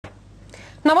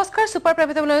নমস্কাৰ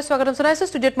সুপাৰপ্ৰাইমেটাইমলৈ স্বাগতম জনাইছো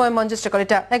ষ্টুডিঅ'ত মই মঞ্জুশ্ৰী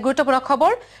কলিতা এক গুৰুত্বপূৰ্ণ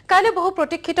খবৰ কাইলৈ বহু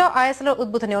প্ৰতীক্ষিত ISLৰ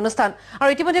উদ্বোধনী অনুষ্ঠান আৰু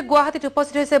ইতিমধ্যে গুৱাহাটীত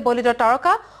উপস্থিত হৈছে বলিউডৰ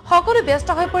তাৰকা সকলো ব্যস্ত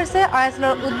হৈ পৰিছে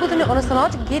ISLৰ উদ্বোধনী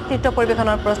অনুষ্ঠানত গীত নৃত্য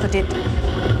পৰিৱেশনৰ প্ৰস্তুতিত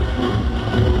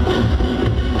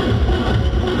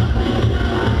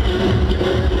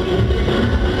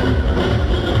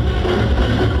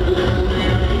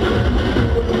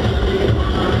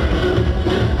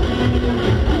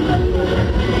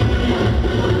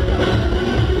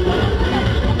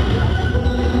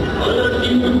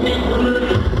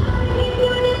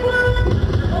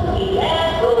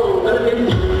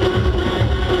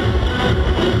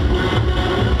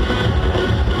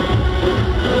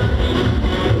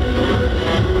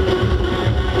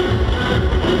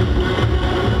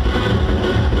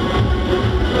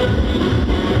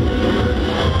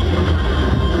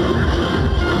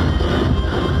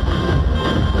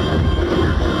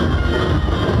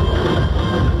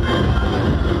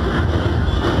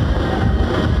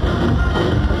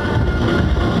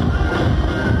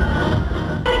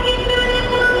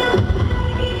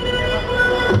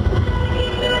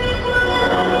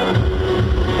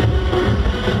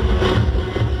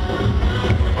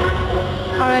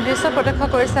দৃশ্য প্ৰত্যক্ষ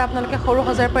কৰিছে আপোনালোকে সৰু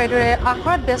সজাৰ পৰা এদৰে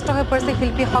আখৰাত ব্যস্ত হৈ পৰিছে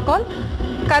শিল্পীসকল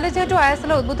কালি যেহেতু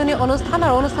ISLৰ উদ্বোধনী অনুষ্ঠান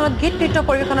আৰু অনুষ্ঠানত গীত নৃত্য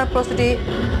পৰিৱেশনৰ প্ৰস্তুতি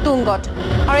তুংগত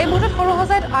আৰু এই মুহূৰ্তত সৰু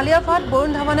সজাইত আলিয়া ভাট বৰুণ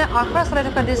ধাৱনে আখৰা চলাই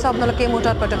থকা দৃশ্য আপোনালোকে এই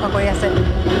মুহূৰ্তত প্ৰত্যক্ষ কৰি আছে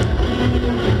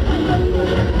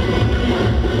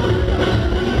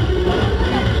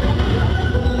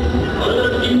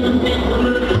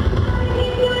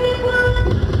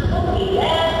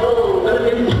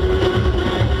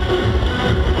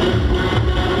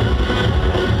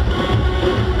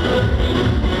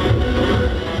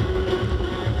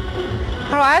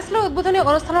ISLৰ উদ্বোধনী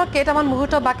অনুষ্ঠানৰ কেইটামান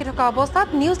মুহূৰ্ত বাকি থকা অৱস্থাত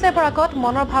নিউজলাইভৰ আগত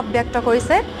মনৰ ভাৱ ব্যক্ত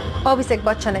কৰিছে অভিষেক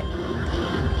বচ্চনে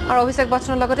আৰু অভিষেক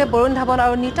বচ্চনৰ লগতে বৰুণ ধাৱন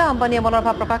আৰু নীতা আম্বানীয়ে মনৰ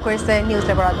ভাৱ প্ৰকাশ কৰিছে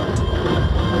নিউজলাইভৰ আগত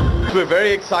We're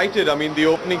very excited. I mean, the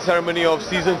opening ceremony of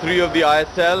season 3 of the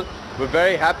ISL. We're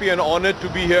very happy and honored to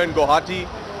be here in Guwahati.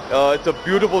 It's a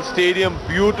beautiful stadium,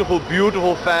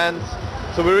 beautiful fans.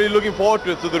 So we're really looking forward to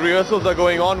it. So the rehearsals are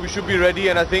going on. We should be ready,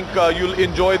 and I think you'll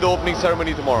enjoy the opening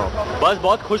ceremony tomorrow. बस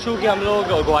बहुत खुश हूँ कि हम लोग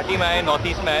गुवाहाटी में आए, north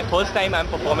east में आए. First time I am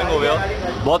performing over here.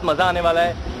 बहुत मज़ा आने वाला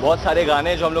है. बहुत सारे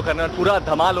गाने जो हम लोग करने वाले, पूरा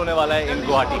धमाल होने वाला है इन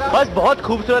गुवाहाटी. बस बहुत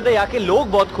खूबसूरत है. यहाँ के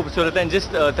लोग बहुत खूबसूरत हैं. जिस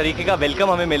तरीके का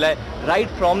वेलकम हमें मिला है, right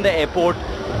from the airport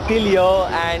till here,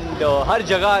 and हर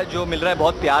जगह जो मिल रहा है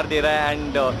बहुत प्यार दे रहा है.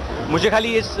 एंड मुझे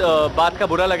खाली इस बात का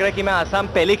बुरा लग रहा है कि मैं आसाम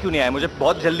पहले क्यों नहीं आया. मुझे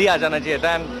बहुत जल्दी आ जाना चाहिए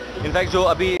था. इनफैक्ट जो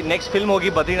अभी नेक्स्ट फिल्म होगी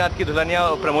बद्रीनाथ की दुल्हनिया,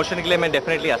 प्रमोशन के लिए मैं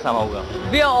डेफिनेटली आसाम आऊँगा.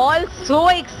 We are all so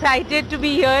excited to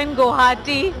be here in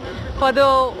Guwahati for the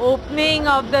opening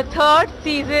of the third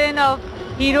season of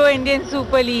Hero Indian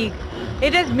Super League.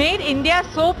 It has made India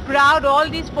so proud,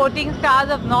 all these sporting stars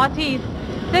of North East.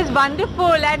 It's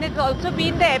wonderful, and it's also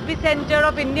been the epicenter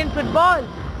of Indian football.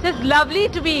 So it's lovely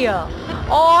to be here.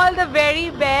 All the very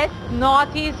best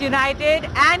North East United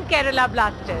and Kerala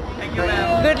Blasters. Thank you,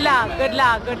 ma'am. Good luck, good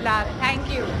luck, good luck. Thank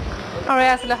you. আৰু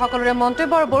আসলে সকলোৰে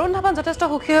মন্তব্য আৰু বৰুণ ধাৱন যথেষ্ট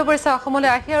সুখী হৈ পৰিছে অসমলৈ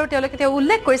আহি আৰু তেওঁলোকে তেওঁ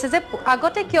উল্লেখ কৰিছে যে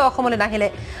আগতে কিয় অসমলৈ নাহিলে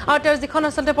আৰু তেওঁৰ যিখন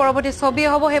আচলতে পৰৱৰ্তী ছবি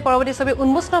হ'ব সেই পৰৱৰ্তী ছবি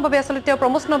উন্মোচনৰ বাবে আচলতে তেওঁ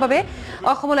প্ৰমোচনৰ বাবে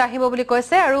অসমলৈ আহিব বুলি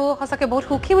কৈছে আৰু সঁচাকৈ বহুত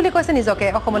সুখী বুলি কৈছে নিজকে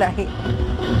অসমলৈ আহি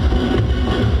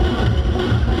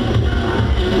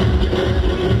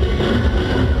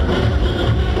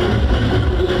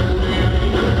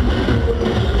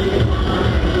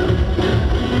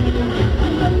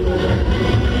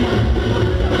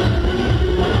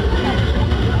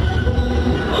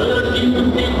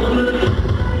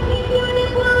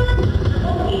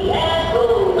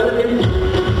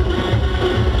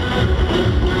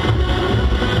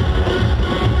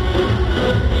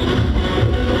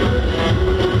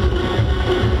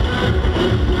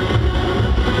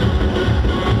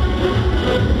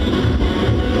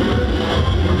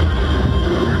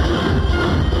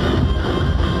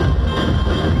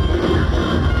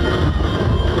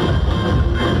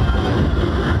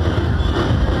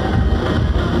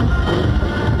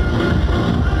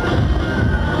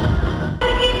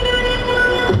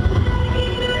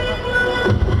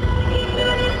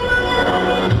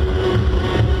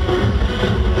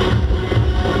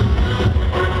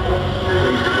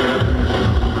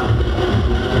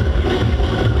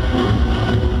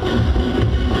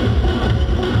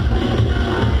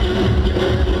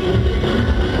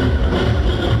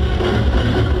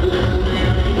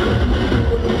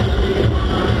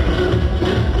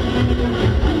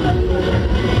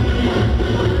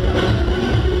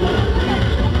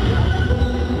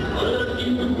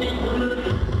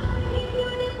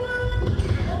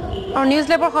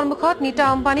নিউজলাইভৰ সন্মুখত নীতা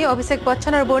আম্বানী, অভিষেক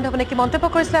বচ্চন আৰু বৰুণ ধাৱনে কি মন্তব্য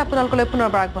কৰিছিলে আপোনালোকলৈ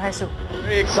পুনৰবাৰ আগবঢ়াইছো।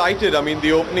 Very excited. I mean,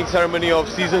 the opening ceremony of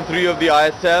season 3 of the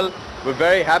ISL. We're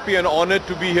very happy and honored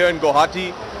to be here in Guwahati.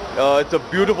 It's a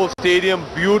beautiful stadium,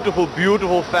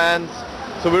 beautiful fans.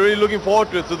 So we're really looking forward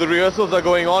to it. So the rehearsals are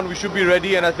going on. We should be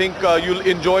ready, and I think you'll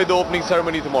enjoy the opening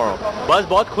ceremony tomorrow. बस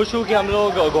बहुत खुश हूँ कि हम लोग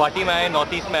गुवाहाटी में आए,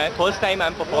 north east में आए। First time I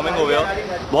am performing over here.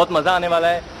 बहुत मज़ा आने वाला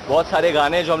है, बहुत सारे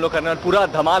गाने जो हम लोग करने वाले, पूरा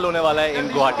धमाल होने वाला है इन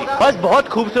गुवाहाटी। बस बहुत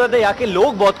खूबसूरत है, यहाँ के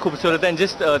लोग बहुत खूबसूरत हैं।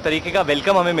 जिस तरीके का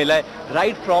वेलकम हमें मिला है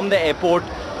right from the airport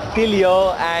till here,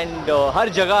 and हर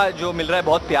जगह जो मिल रहा है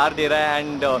बहुत प्यार दे रहा है।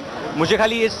 एंड मुझे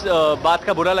खाली इस बात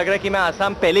का बुरा लग रहा है कि मैं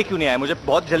आसाम पहले क्यों नहीं आया, मुझे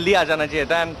बहुत जल्दी आ जाना चाहिए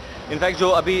था। एंड इनफैक्ट जो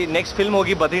अभी नेक्स्ट फिल्म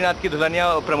होगी बद्रीनाथ की दुल्हनिया,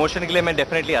 प्रमोशन के लिए मैं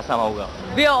डेफिनेटली आसाम आऊँगा।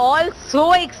 We are all so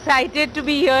excited to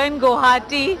be here in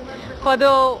Guwahati for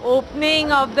the opening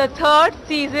of the third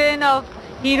season of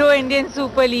Hero Indian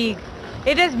Super League.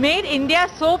 It has made India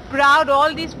so proud,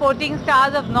 all these sporting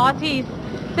stars of Northeast.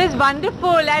 So it's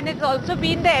wonderful, and it's also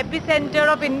been the epicenter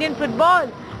of Indian football.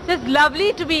 So it's lovely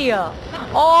to be here.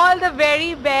 All the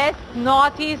very best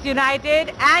Northeast United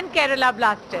and Kerala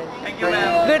Blasters. Thank you,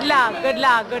 ma'am. Good luck, good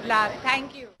luck, good luck. Thank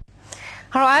you.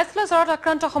 আৰু ISL জ্বৰত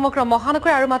আক্ৰান্ত সমগ্ৰ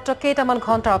মহানগৰী আৰু মাত্ৰ কেইটামান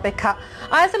ঘণ্টাৰ অপেক্ষা।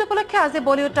 ISL উপলক্ষে আজি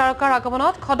বলিউড তাৰকাৰ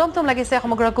আগমনত খদমথম লাগিছে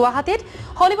সমগ্ৰ গুৱাহাটীত।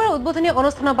 শনিবাৰৰ উদ্বোধনী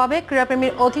অনুষ্ঠানৰ বাবে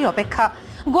ক্ৰীড়াপ্ৰেমীৰ অধীৰ অপেক্ষা।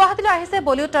 গুৱাহাটীলৈ আহিছে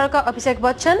বলিউড তাৰকা অভিষেক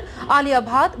বচ্চন, আলিয়া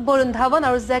ভাট, বৰুণ ধাৱন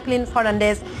আৰু জেকলিন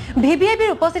ফাৰ্ণাণ্ডেজ। ভিভিআইপিৰ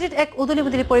উপস্থিতিত এক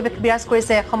উদলিমুদলি পৰিৱেশ বিৰাজ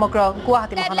কৰিছে সমগ্ৰ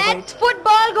গুৱাহাটী মহানগৰীত।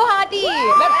 Football Guwahati.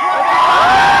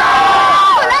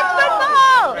 Let's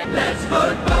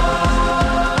football.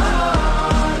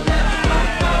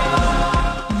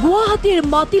 গুৱাহাটীৰ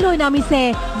মাটিলৈ নামিছে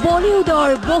বলিউডৰ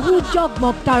বহু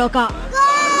জগমগ তাৰকা।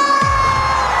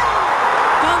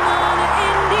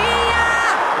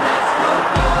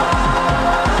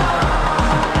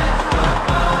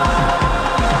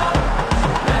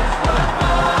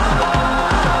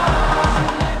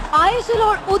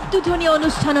 ISLৰ উদ্বোধনী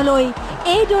অনুষ্ঠানলৈ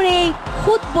এইদৰেই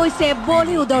খুদ বৈছে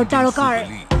বলিউডৰ তাৰকাৰ।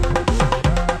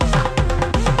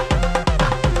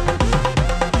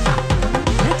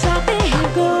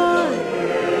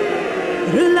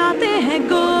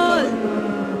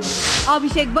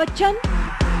 Abhishek Bachchan,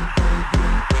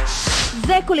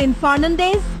 Jacqueline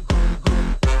Fernandez,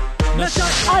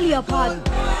 Alia Bhatt,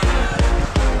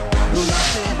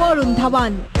 Varun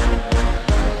Dhawan.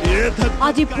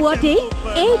 আজি পুৱাতেই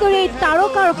এইদৰে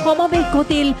তাৰকাৰ সমাৱেশ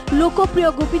ঘটিল লোকপ্ৰিয়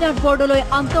গোপীনাথ বৰদলৈ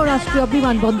আন্তঃৰাষ্ট্ৰীয়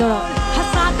বিমানবন্দৰত।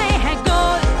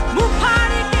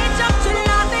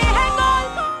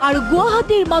 আৰু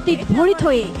গুৱাহাটীৰ মাটিত ভৰি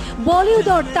থৈ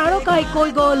বলিউডৰ তাৰকাই কৈ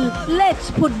গ'ল let's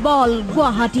football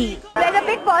Guwahati. There's a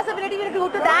big possibility we'll do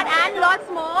to that and lots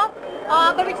more.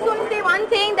 But we just want to say one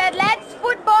thing, that let's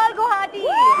football Guwahati.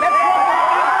 Let's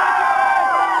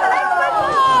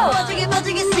football.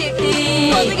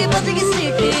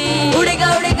 Udega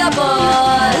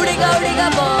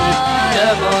ball.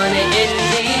 Come on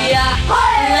India.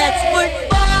 Let's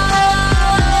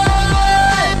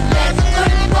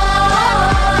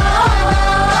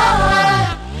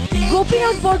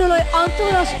Gopinath Bordoloi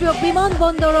আন্তঃৰাষ্ট্ৰীয়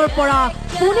বিমানবন্দৰৰ পৰা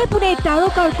পোনে পোনে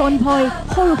তাৰকাৰ convoy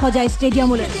সৰু সজাই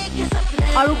ষ্টেডিয়ামলৈ।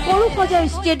 আৰু সৰু সজাই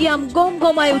ষ্টেডিয়াম গম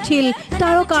গমাই উঠিল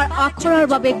তাৰকাৰ আখৰাৰ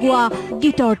বাবে গোৱা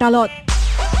গীতৰ তালত।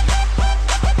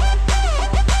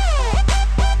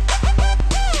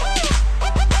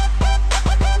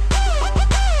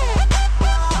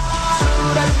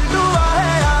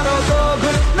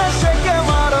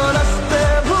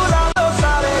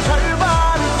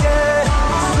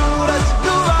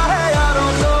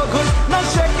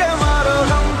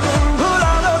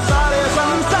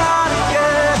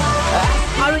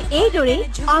 এইদৰে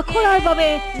আখৰাৰ বাবে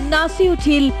নাচি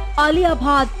উঠিল আলিয়া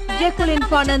ভাট, জেকলিন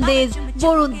ফাৰ্ণাণ্ডেজ,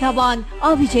 বৰুণ ধাৱন,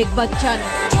 অভিষেক বচ্চন।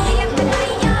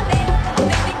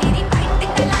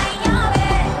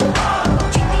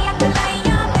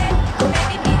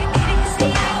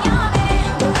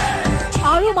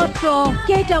 আৰু মাত্ৰ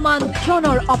কেইটামান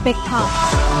ক্ষণৰ অপেক্ষা।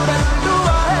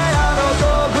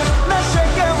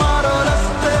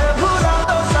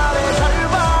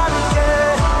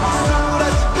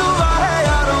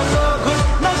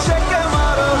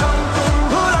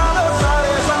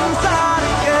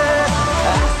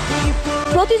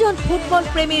 প্ৰতিজন ফুটবল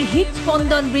প্ৰেমীৰ হিট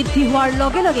স্পন্দন বৃদ্ধি হোৱাৰ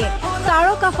লগে লগে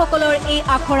তাৰকাসকলৰ এই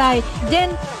আখৰাই যেন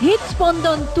হিট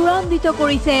স্পন্দন ত্বৰান্বিত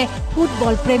কৰিছে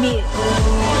ফুটবল প্ৰেমীৰ।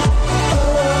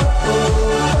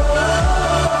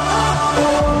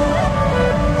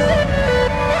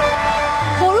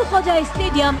 সৰু সজাই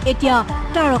ষ্টেডিয়াম এতিয়া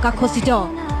তাৰকা খচিত।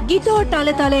 গীতৰ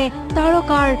তালে তালে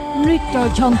তাৰকাৰ নৃত্যৰ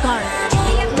ঝংকাৰ।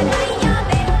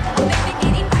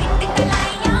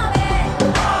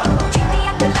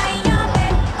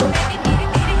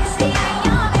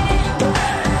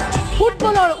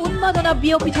 জনপ্ৰিয়তা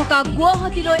বিয়পি থকা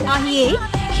গুৱাহাটীলৈ আহিয়েই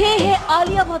সেয়েহে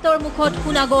আলিয়া ভাটৰ মুখত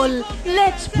শুনা গ'ল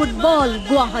let's football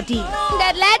Guwahati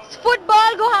That let's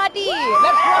football Guwahati.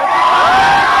 Let's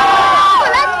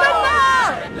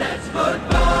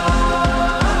football.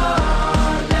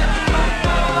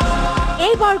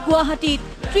 এইবাৰ গুৱাহাটীত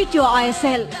তৃতীয়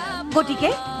ISL গতিকে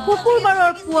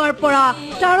শুকুৰবাৰৰ পুৱাৰ পৰা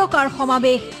তাৰকাৰ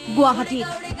সমাৱেশ গুৱাহাটীত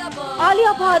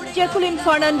আলিয়া ভাট জেকুলিন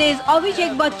ফাৰ্ণাণ্ডেজ অভিষেক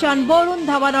বচ্চন বৰুণ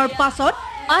ধাৱানৰ পাছত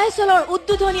ISLৰ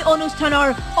উদ্বোধনী অনুষ্ঠানৰ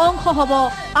অংশ হ'ব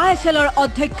ISLৰ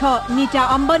অধ্যক্ষ নীতা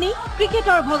আম্বানী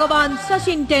ক্ৰিকেটৰ ভগৱান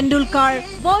শচীন তেণ্ডুলকাৰ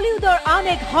বলিউডৰ আন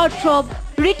এক হাৰ্টথ্ৰব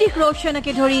ঋতিক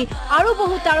ৰোশনকে ধৰি আৰু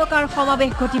বহু তাৰকাৰ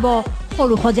সমাৱেশ ঘটিব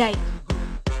সৰু সজাই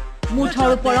মুঠৰ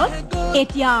ওপৰত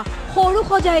এতিয়া সৰু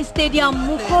সজাই ষ্টেডিয়াম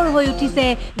মুখৰ হৈ উঠিছে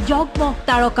জগমগ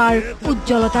তাৰকাৰ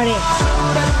উজ্জ্বলতাৰে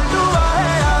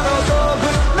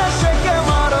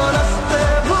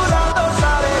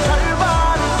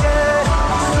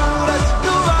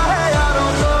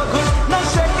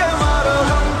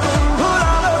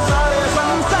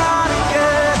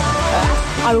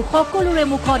আৰু সকলোৰে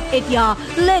মুখত এতিয়া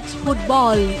লেটছ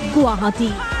ফুটবল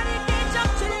গুৱাহাটী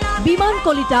বিমান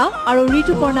কলিতা আৰু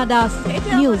ঋতুপৰ্ণা দাস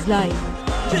নিউজ লাইভ